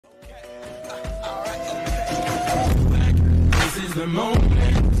is the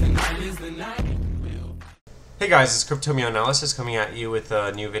moment, tonight is the night. Hey guys, it's Crypto Analysis coming at you with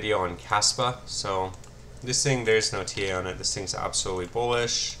a new video on Kaspa. So this thing, there's no TA on it. This thing's absolutely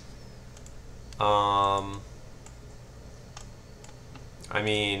bullish. I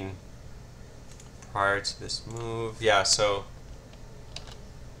mean, prior to this move, yeah, so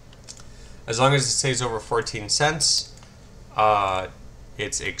as long as it stays over 14 cents,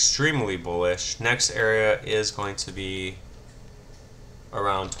 it's extremely bullish. Next area is going to be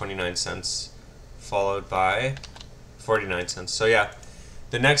around 29 cents, followed by 49 cents. So yeah,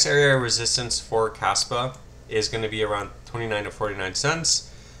 the next area of resistance for Kaspa is going to be around 29 to 49 cents.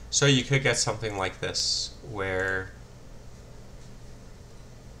 So you could get something like this, where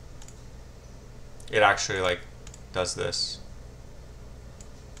it actually like does this.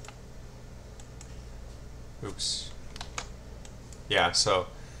 Oops. Yeah, so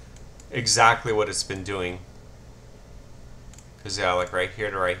exactly what it's been doing. Because yeah, like right here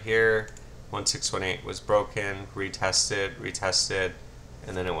to right here, 1618 was broken, retested,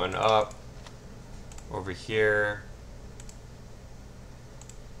 and then it went up over here.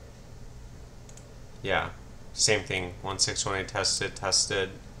 Yeah, same thing, 1618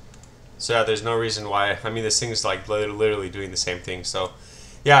 tested. So yeah, there's no reason why. I mean, this thing's like literally doing the same thing. So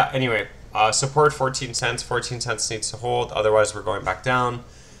yeah, anyway, support 14 cents. 14 cents needs to hold, otherwise we're going back down.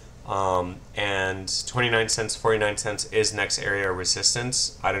 And 29 cents, 49 cents is next area of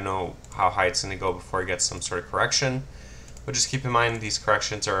resistance. I don't know how high it's going to go before it gets some sort of correction. But just keep in mind these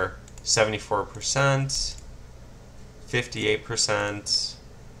corrections are 74%, 58%,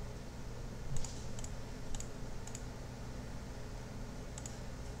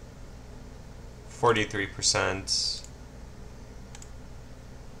 43%,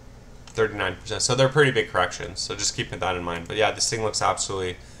 39%. So they're pretty big corrections. So just keep that in mind. But yeah, this thing looks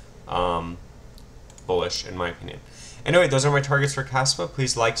absolutely bullish in my opinion. Anyway, those are my targets for Kaspa.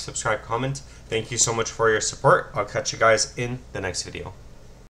 Please like, subscribe, comment. Thank you so much for your support. I'll catch you guys in the next video.